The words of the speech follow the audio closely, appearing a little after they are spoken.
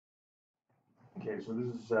Okay, so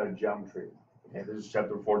this is geometry. Okay, this is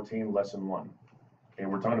chapter 14, lesson 1. Okay,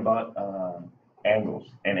 we're talking about angles.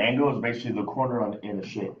 An angle is basically the corner in a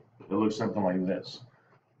shape. It looks something like this.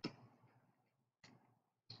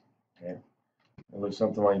 Okay, it looks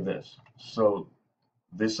something like this. So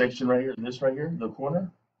this section right here, this right here, the corner,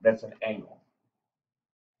 that's an angle.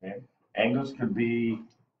 Okay, angles could be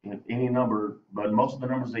any number, but most of the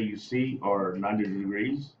numbers that you see are 90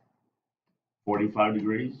 degrees, 45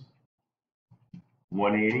 degrees,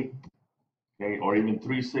 180, okay, or even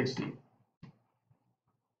 360.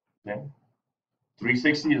 Okay,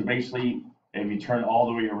 360 is basically if you turn all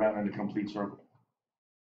the way around in a complete circle.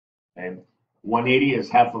 And 180 is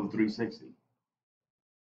half of 360.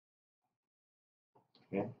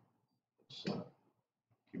 Okay, so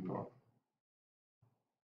keep going.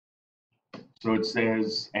 So it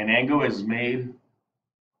says an angle is made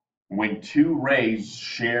when two rays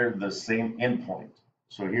share the same endpoint.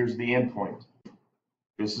 So here's the endpoint.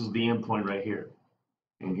 This is the endpoint right here.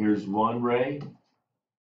 And here's one ray.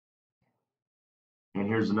 And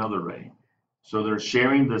here's another ray. So they're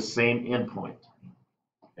sharing the same endpoint.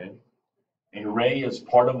 Okay. A ray is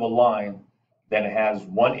part of a line that has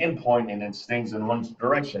one endpoint and it stings in one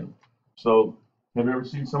direction. So have you ever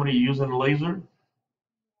seen somebody using a laser?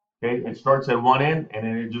 Okay, it starts at one end and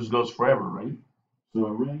then it just goes forever, right? So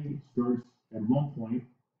a ray starts at one point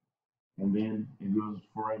and then it goes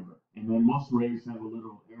forever. And then most rays have a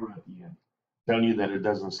little arrow at the end, telling you that it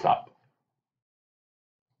doesn't stop.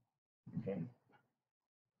 Okay.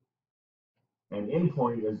 An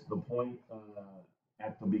endpoint is the point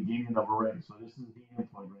at the beginning of a ray. So this is the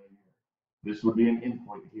endpoint right here. This would be an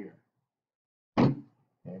endpoint here.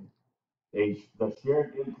 Okay. The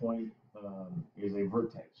shared endpoint is a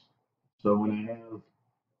vertex. So when I have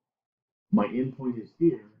my endpoint is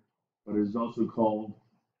here, but it is also called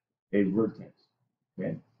a vertex.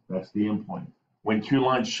 Okay, that's the endpoint. When two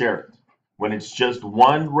lines share it, when it's just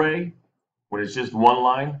one ray, when it's just one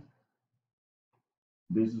line,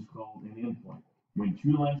 this is called an endpoint. When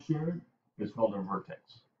two lines share it, it's called a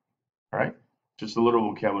vertex. All right, just a little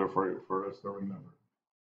vocabulary for us to remember.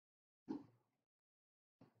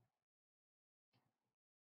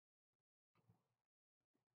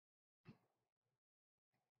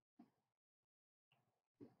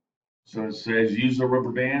 So it says use a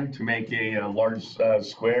rubber band to make a large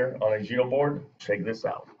square on a geoboard. Check this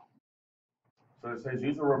out. So it says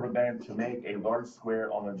use a rubber band to make a large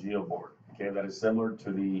square on a geoboard. Okay, that is similar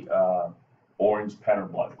to the orange pattern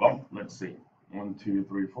block. Well, let's see. 1, 2,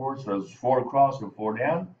 3, 4. So there's 4 across and 4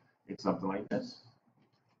 down. It's something like this.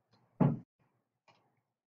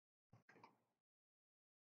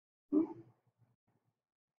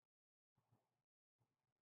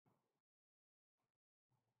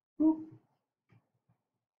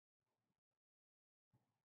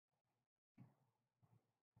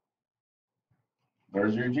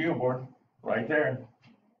 There's your geoboard right there.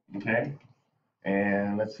 Okay.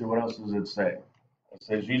 And let's see, what else does it say? It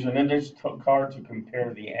says use an index card to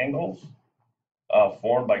compare the angles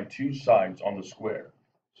formed by two sides on the square.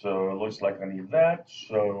 So it looks like I need that.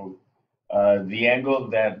 So the angle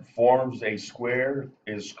that forms a square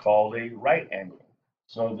is called a right angle.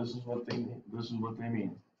 So this is what they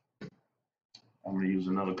mean. I'm going to use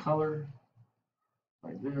another color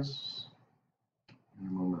like this. And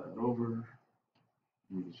move that over.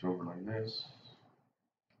 Move this over like this.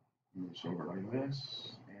 Move this over like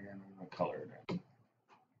this. And I'm going to color it in.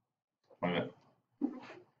 Like that.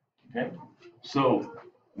 Okay. So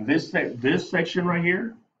this section right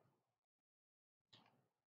here.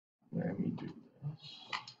 Let me do this.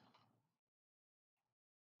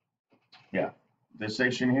 Yeah. This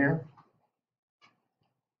section here.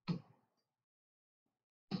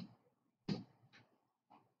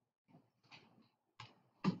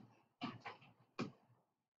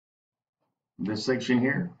 This section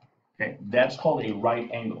here, okay, that's called a right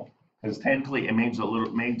angle because technically it makes a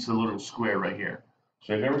little square right here.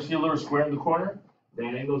 So if you ever see a little square in the corner, that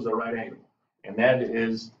angle is a right angle, and that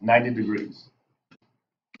is 90 degrees.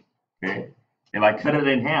 Okay, if I cut it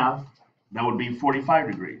in half, that would be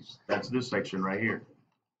 45 degrees. That's this section right here.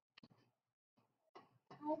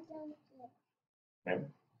 Okay,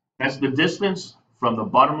 that's the distance from the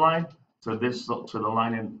bottom line to the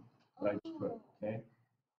line in. Okay,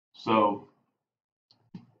 so.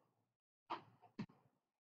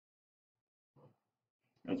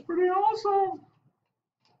 That's pretty awesome.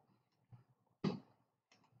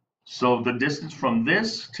 So the distance from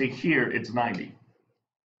this to here, it's 90.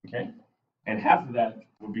 Okay? And half of that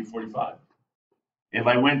would be 45. If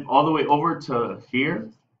I went all the way over to here,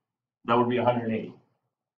 that would be 180.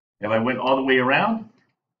 If I went all the way around,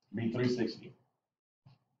 it'd be 360.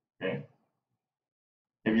 Okay?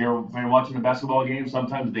 If you're watching a basketball game,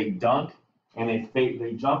 sometimes they dunk and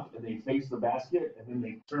they jump and they face the basket and then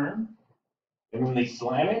they turn and then they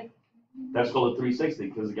slam it. That's called a 360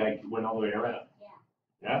 because the guy went all the way around.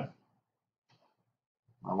 Yeah?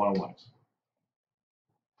 I want to watch.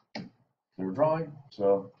 Clear drawing.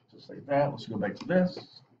 So just like that. Let's go back to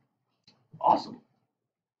this. Awesome.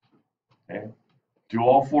 Okay. Do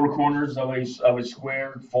all four corners of a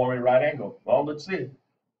square form a right angle? Well, let's see.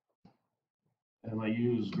 And I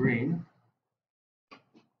use green.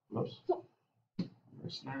 Whoops.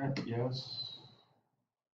 There's that. Yes.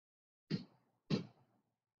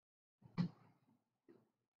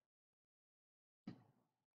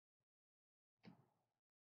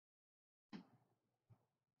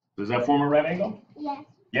 Does that form a right angle? Yes.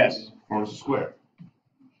 Yes, forms a square.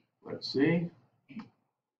 Let's see.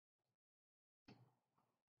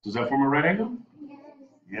 Does that form a right angle? Yes.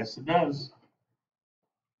 Yes, it does.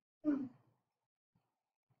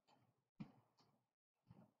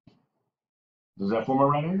 Does that form a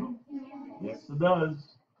right angle? Yes, it does.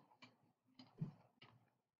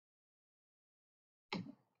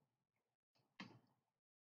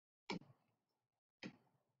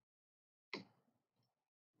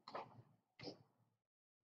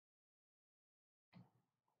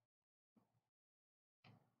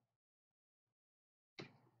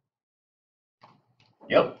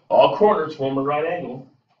 Yep, all corners form a right angle.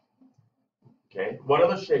 Okay, what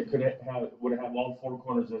other shape would it have all four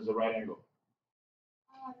corners as a right angle?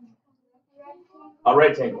 A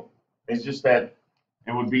rectangle. It's just that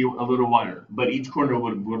it would be a little wider, but each corner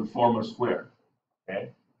would form a square.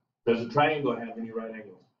 Okay. Does a triangle have any right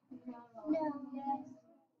angles? No.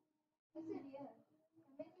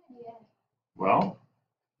 Well,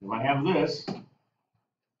 if I have this,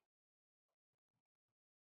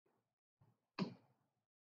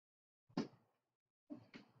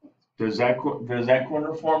 does that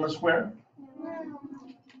corner form a square? No.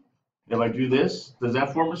 If I do this, does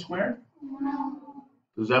that form a square? No.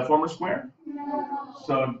 Does that form a square? No.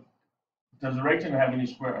 So, does a rectangle have any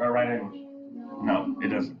square or right angles? No, it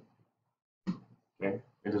doesn't. Okay,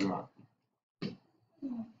 it does not.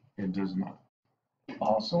 It does not.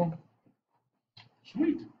 Awesome.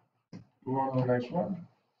 Sweet. Move on to the next one.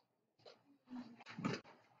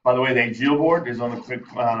 By the way, the geoboard is on the Quick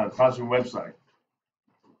Classroom website.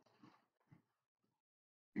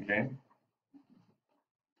 Okay.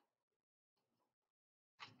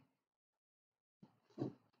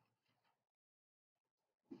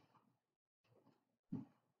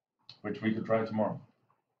 Which we could try tomorrow.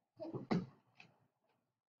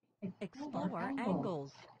 Explore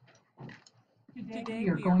angles. Today we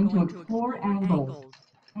are going to explore angles.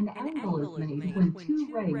 An angle is made when two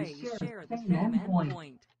rays share the same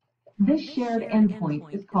endpoint. This shared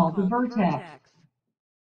endpoint is called the vertex.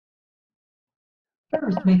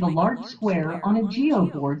 First, make a large square on a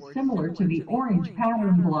geoboard similar to the orange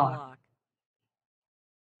pattern block.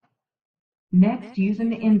 Next, use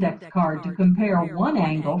an index card to compare one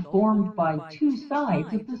angle formed by two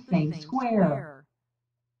sides of the same square.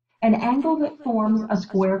 An angle that forms a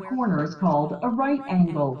square corner is called a right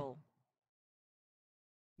angle.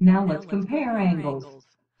 Now let's compare angles.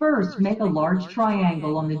 First, make a large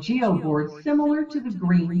triangle on the geoboard similar to the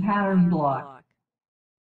green pattern block.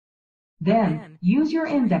 Then, use your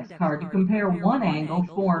index card to compare one angle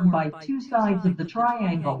formed by two sides of the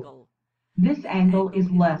triangle. This angle is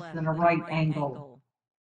less than a right angle.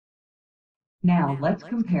 Now let's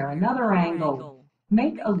compare another angle.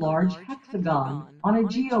 Make a large hexagon on a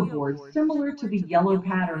geoboard similar to the yellow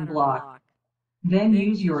pattern block. Then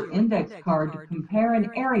use your index card to compare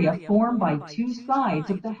an area formed by two sides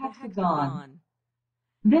of the hexagon.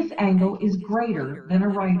 This angle is greater than a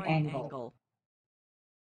right angle.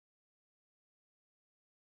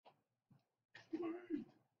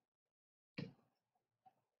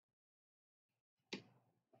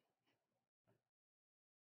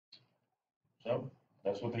 So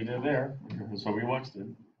that's what they did there. So we watched it.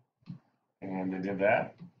 And they did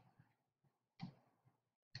that.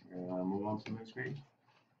 Move on to the next page.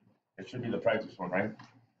 It should be the practice one, right?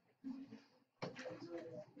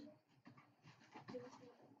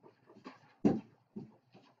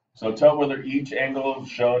 So tell whether each angle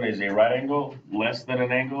shown is a right angle, less than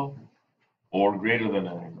an angle, or greater than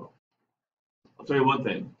an angle. I'll tell you one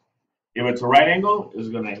thing. If it's a right angle, it's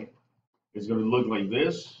gonna look like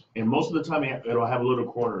this, and most of the time it'll have a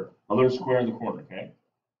little corner, a little square in the corner. Okay.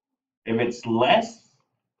 If it's less,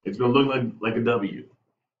 it's gonna look like a W,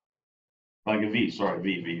 like a V. Sorry,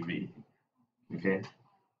 V. Okay.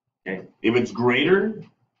 Okay. If it's greater,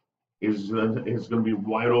 it's gonna be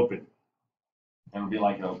wide open. And it'll be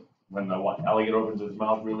like when the alligator opens its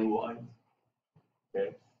mouth really wide.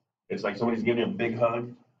 Okay? It's like somebody's giving you a big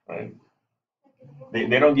hug, right? They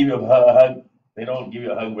don't give you a hug. They don't give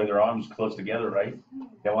you a hug with their arms close together, right?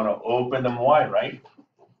 They want to open them wide, right?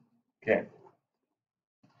 Okay.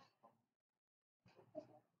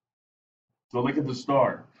 So look at the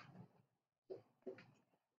star.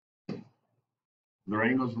 Their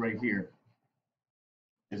angle's right here.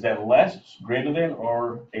 Is that less, greater than,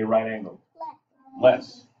 or a right angle?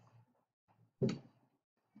 Less.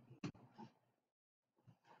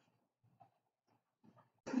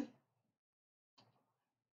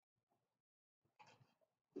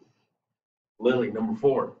 Lily, number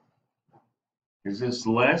 4. Is this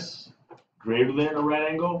less, greater than a right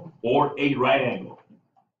angle, or a right angle?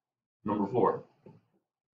 Number 4.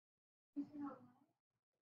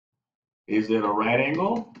 Is it a right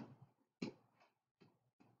angle?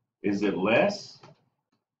 Is it less,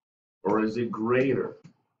 or is it greater?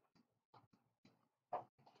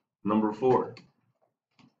 Number 4.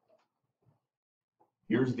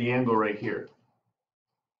 Here's the angle right here.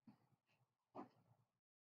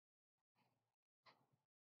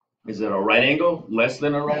 Is it a right angle, less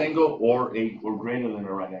than a right angle, or greater than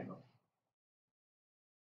a right angle?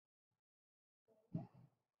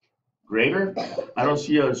 Greater? I don't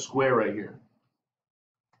see a square right here.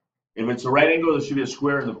 If it's a right angle, there should be a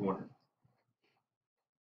square in the corner.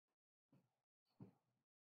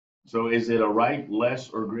 So is it a right, less,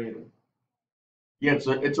 or greater? Yeah, it's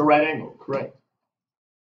a right angle, correct.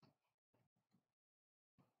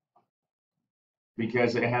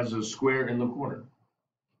 Because it has a square in the corner.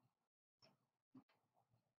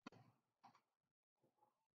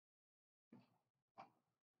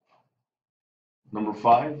 Number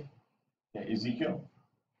 5, Ezekiel.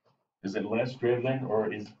 Is it less, greater than,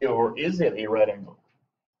 or is it a right angle?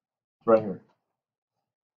 It's right here.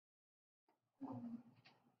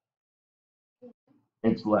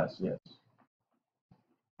 It's less, yes.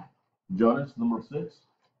 Jonas, number 6.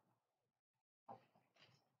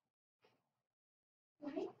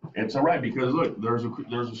 It's all right because look, there's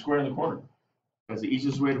a square in the corner. That's the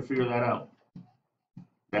easiest way to figure that out.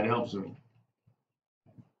 That helps me.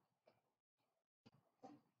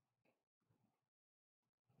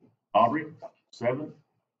 Aubrey, 7.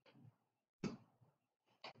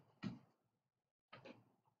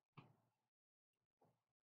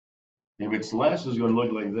 If it's less, it's going to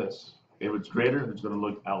look like this. If it's greater, it's going to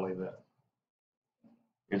look out like that.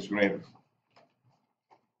 It's greater.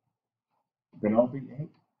 Penelope, 8.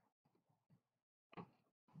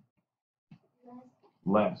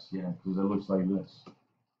 Less, yeah, because it looks like this.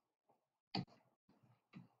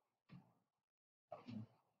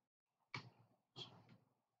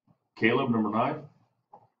 Caleb, number 9.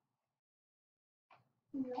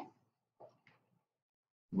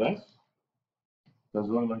 Less? Does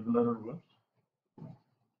it look like the letter less?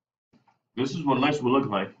 This is what less will look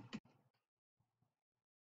like.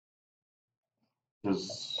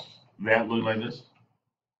 Does that look like this?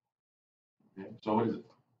 Okay, so what is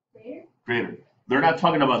it? Greater. They're not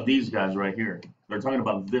talking about these guys right here. They're talking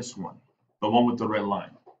about this one, the one with the red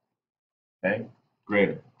line. Okay,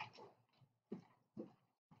 greater.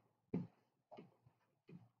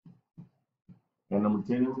 And number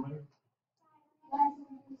 10, everybody?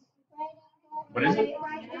 What is it?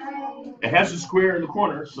 It has a square in the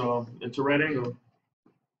corner, so it's a right angle.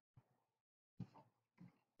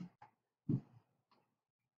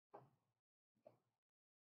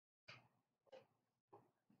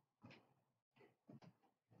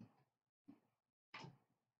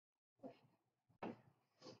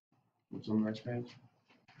 What's on the next page?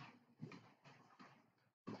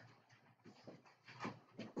 All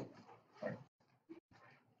right.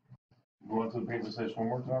 Go on to the page that says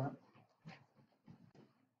homework on it.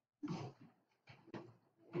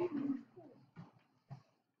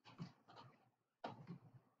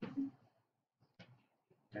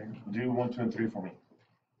 Okay. Do 1, 2, and 3 for me.